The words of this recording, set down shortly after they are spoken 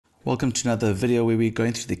Welcome to another video where we're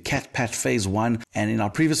going through the CAT-PAT phase 1. And in our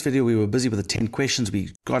previous video, we were busy with the 10 questions.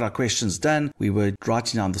 We got our questions done. We were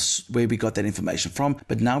writing down where we got that information from.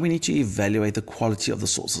 But now we need to evaluate the quality of the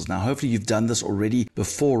sources. Now, hopefully you've done this already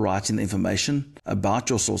before writing the information about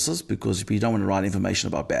your sources, because we don't want to write information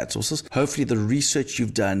about bad sources. Hopefully the research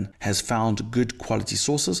you've done has found good quality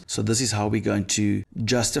sources. So this is how we're going to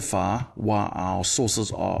justify why our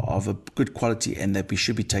sources are of a good quality and that we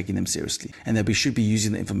should be taking them seriously and that we should be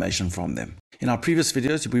using the information from them. In our previous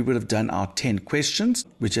videos, we would have done our 10 questions,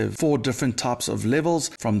 which have 4 different types of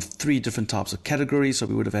levels from 3 different types of categories. So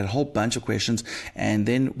we would have had a whole bunch of questions. And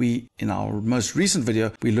then in our most recent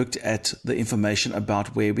video, we looked at the information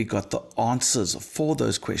about where we got the answers for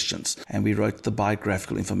those questions. And we wrote the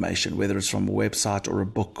biographical information, whether it's from a website or a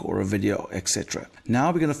book or a video, etc.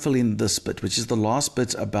 Now we're going to fill in this bit, which is the last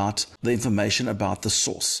bit about the information about the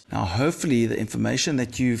source. Now, hopefully the information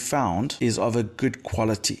that you found is of a good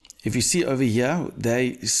quality. If you see over here,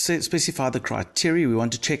 they specify the criteria. We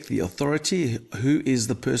want to check the authority. Who is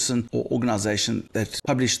the person or organization that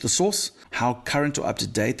published the source? How current or up to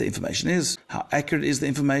date the information is? How accurate is the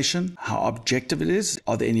information? How objective it is?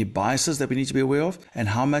 Are there any biases that we need to be aware of? And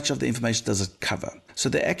how much of the information does it cover? So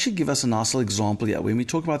they actually give us a nice little example here. When we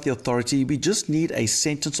talk about the authority, we just need a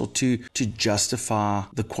sentence or two to justify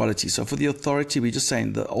the quality. So for the authority, we're just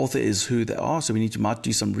saying the author is who they are. So we might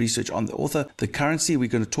do some research on the author. The currency, we're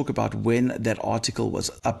going to talk about when that article was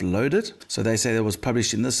uploaded. So they say that it was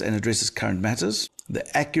published in this and addresses current matters.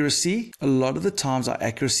 The accuracy, a lot of the times our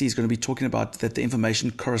accuracy is going to be talking about that the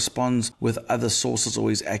information corresponds with other sources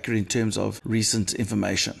or is accurate in terms of recent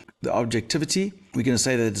information. The objectivity, we're going to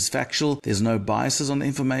say that it's factual, there's no biases on the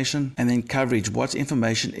information. And then coverage, what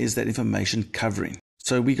information is that information covering?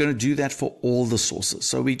 So we're going to do that for all the sources.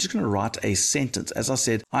 So we're just going to write a sentence. As I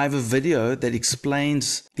said, I have a video that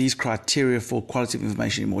explains these criteria for quality of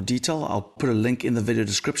information in more detail. I'll put a link in the video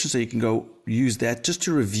description so you can go use that just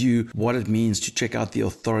to review what it means to check out the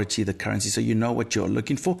authority, the currency, so you know what you're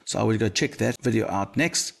looking for. So I would go check that video out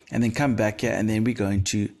next and then come back here and then we're going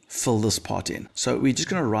to fill this part in. So we're just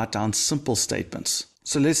going to write down simple statements.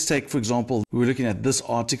 So let's take, for example, we're looking at this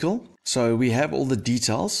article. So we have all the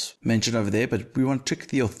details mentioned over there, but we want to check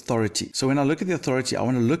the authority. So when I look at the authority, I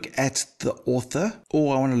want to look at the author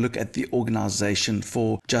or I want to look at the organization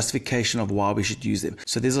for justification of why we should use them.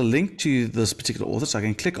 So there's a link to this particular author, so I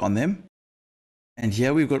can click on them. And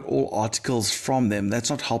here we've got all articles from them. That's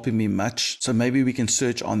not helping me much. So maybe we can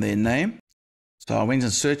search on their name. So I went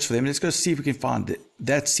and searched for them. Let's go see if we can find it.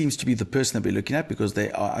 That seems to be the person that we're looking at because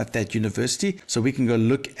they are at that university. So we can go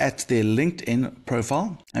look at their LinkedIn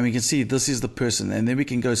profile and we can see this is the person. And then we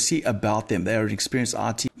can go see about them. They are an experienced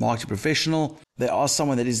IT marketing professional. They are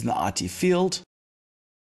someone that is in the IT field.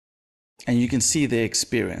 And you can see their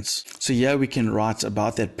experience. So here we can write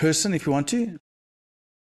about that person if you want to.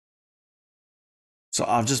 So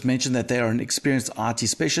I've just mentioned that they are an experienced IT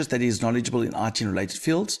specialist that is knowledgeable in IT and related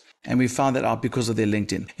fields. And we found that out because of their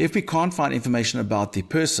LinkedIn. If we can't find information about the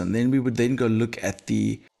person, then we would then go look at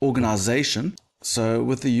the organization. So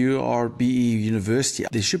with the URBE University,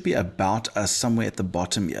 there should be about us somewhere at the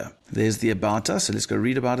bottom here. There's the about us. So let's go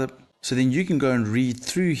read about it. So then you can go and read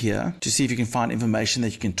through here to see if you can find information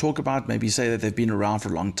that you can talk about. Maybe say that they've been around for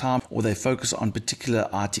a long time or they focus on particular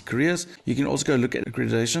IT careers. You can also go look at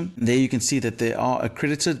accreditation. There you can see that they are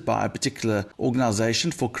accredited by a particular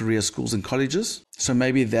organization for career schools and colleges. So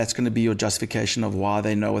maybe that's going to be your justification of why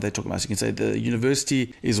they know what they're talking about. So you can say the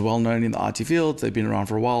university is well known in the IT field. They've been around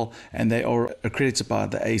for a while and they are accredited by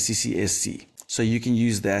the ACCSC. So you can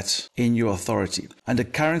use that in your authority. Under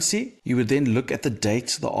currency, you would then look at the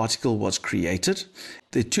date the article was created.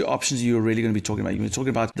 There are 2 options you're really going to be talking about. You're going to be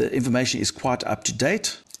talking about the information is quite up to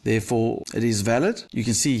date. Therefore, it is valid. You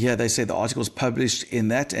can see here they say the article is published in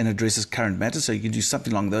that and addresses current matters. So you can do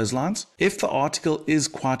something along those lines. If the article is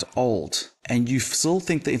quite old and you still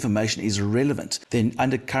think the information is relevant, then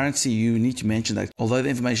under currency, you need to mention that although the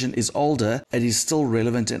information is older, it is still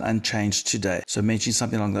relevant and unchanged today. So mention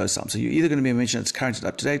something along those lines. So you're either going to be mentioning it's current and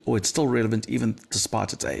up to date or it's still relevant even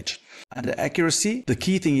despite its age. Under accuracy, the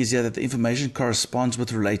key thing is here that the information corresponds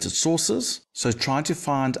with related sources. So trying to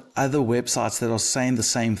find other websites that are saying the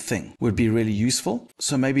same thing would be really useful.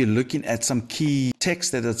 So maybe looking at some key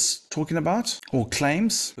text that it's talking about or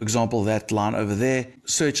claims, for example, that line over there,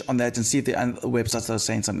 search on that and see if there are websites that are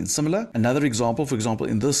saying something similar. Another example, for example,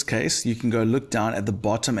 in this case, you can go look down at the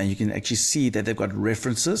bottom and you can actually see that they've got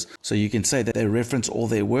references. So you can say that they reference all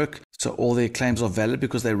their work. So all their claims are valid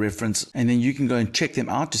because they reference, and then you can go and check them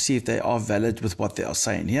out to see if they are valid with what they are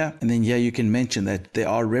saying here. And then here you can mention that there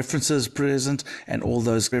are references present and all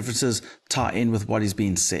those references tie in with what is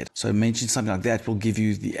being said. So mention something like that will give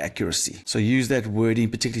you the accuracy. So use that wording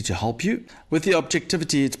particularly to help you. With the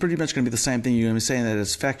objectivity, it's pretty much going to be the same thing. You're going to be saying that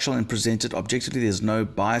it's factual and presented objectively. There's no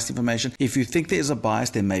biased information. If you think there is a bias,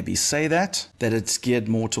 then maybe say that it's geared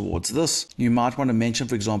more towards this. You might want to mention,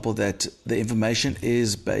 for example, that the information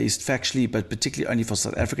is based factually, but particularly only for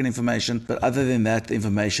South African information. But other than that, the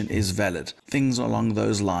information is valid. Things along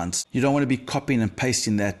those lines. You don't want to be copying and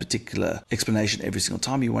pasting that particular explanation every single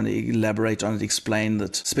time. You want to elaborate on it, explain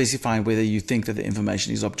that, specifying whether you think that the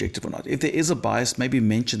information is objective or not. If there is a bias, maybe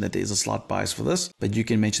mention that there is a slight bias for this, but you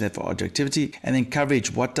can mention that for objectivity. And then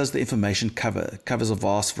coverage, what does the information cover? It covers a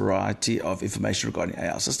vast variety of information regarding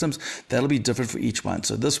AI systems. That'll be different for each one.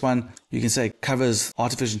 So this one, you can say covers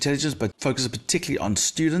artificial intelligence, but focuses particularly on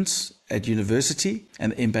students at university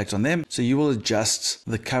and the impact on them. So you will adjust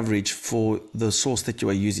the coverage for the source that you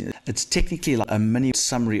are using. It's technically like a mini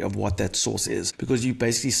summary of what that source is, because you're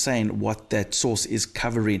basically saying what that source is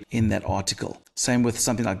covering in that article. Same with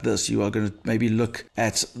something like this. You are going to maybe look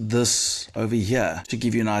at this over here to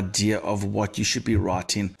give you an idea of what you should be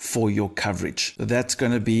writing for your coverage. So that's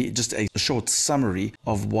going to be just a short summary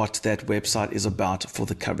of what that website is about for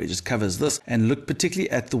the coverage. It covers this, and look particularly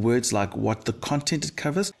at the words like what the content it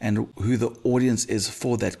covers and who the audience is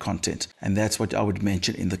for that content. And that's what I would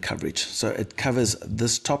mention in the coverage. So it covers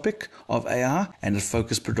this topic of AI and it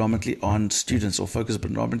focuses predominantly on students or focuses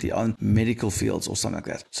predominantly on medical fields or something like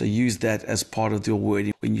that. So use that as part of your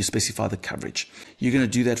wording when you specify the coverage. You're going to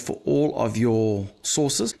do that for all of your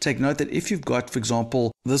sources. Take note that if you've got, for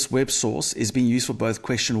example, this web source is being used for both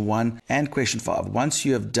question 1 and question 5. Once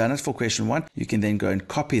you have done it for question 1, you can then go and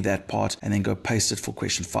copy that part and then go paste it for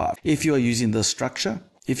question 5. If you are using this structure,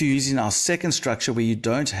 if you're using our second structure where you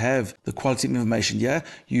don't have the quality of information here,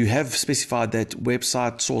 you have specified that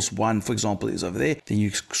website source 1, for example, is over there. Then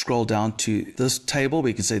you scroll down to this table where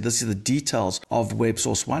you can say this is the details of web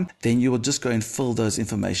source 1. Then you will just go and fill those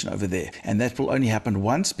information over there. And that will only happen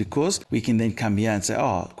once, because we can then come here and say,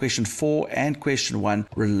 question 4 and question 1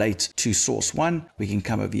 relate to source 1. We can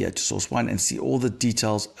come over here to source 1 and see all the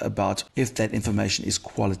details about if that information is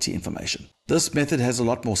quality information. This method has a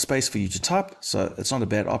lot more space for you to type, so it's not a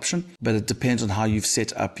bad option, but it depends on how you've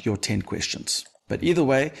set up your 10 questions. But either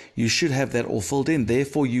way, you should have that all filled in.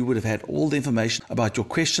 Therefore, you would have had all the information about your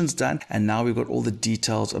questions done, and now we've got all the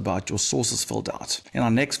details about your sources filled out. In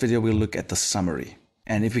our next video, we'll look at the summary.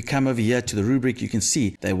 And if we come over here to the rubric, you can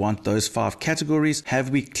see they want those 5 categories. Have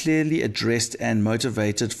we clearly addressed and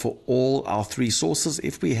motivated for all our 3 sources?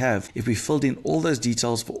 If we have, if we filled in all those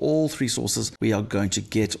details for all 3 sources, we are going to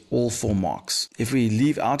get all 4 marks. If we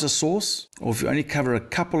leave out a source, or if we only cover a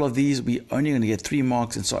couple of these, we're only going to get 3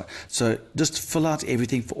 marks and so on. So just fill out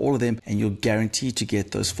everything for all of them and you're guaranteed to get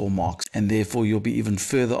those 4 marks. And therefore you'll be even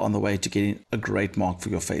further on the way to getting a great mark for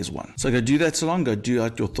your phase 1. So go do that so long. Go do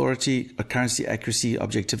out your authority, currency, accuracy,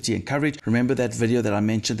 objectivity and coverage. Remember that video that I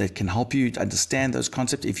mentioned that can help you understand those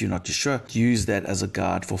concepts. If you're not too sure, use that as a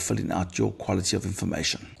guide for filling out your quality of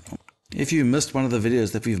information. If you missed one of the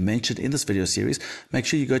videos that we've mentioned in this video series, make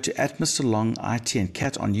sure you go to @Mr. IT and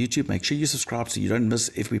Cat on YouTube. Make sure you subscribe so you don't miss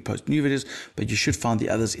if we post new videos, but you should find the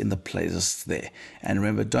others in the playlists there. And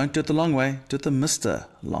remember, don't do it the long way, do it the Mr.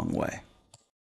 Long way.